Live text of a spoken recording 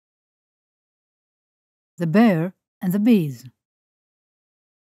The Bear and the Bees.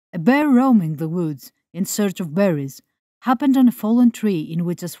 A bear roaming the woods in search of berries happened on a fallen tree in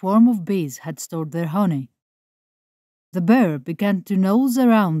which a swarm of bees had stored their honey. The bear began to nose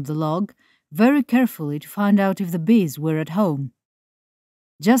around the log very carefully to find out if the bees were at home.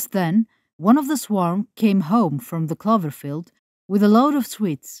 Just then, one of the swarm came home from the clover field with a load of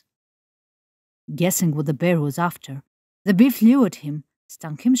sweets. Guessing what the bear was after, the bee flew at him,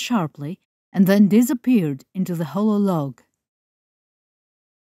 stung him sharply, and then disappeared into the hollow log.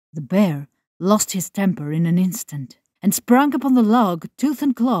 The bear lost his temper in an instant and sprang upon the log tooth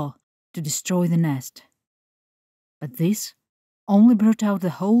and claw to destroy the nest. But this only brought out the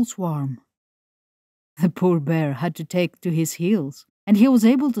whole swarm. The poor bear had to take to his heels, and he was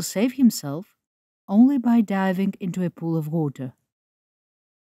able to save himself only by diving into a pool of water.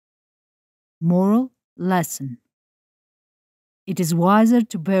 Moral lesson: it is wiser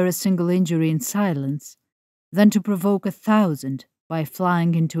to bear a single injury in silence than to provoke 1,000 by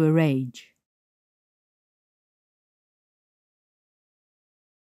flying into a rage.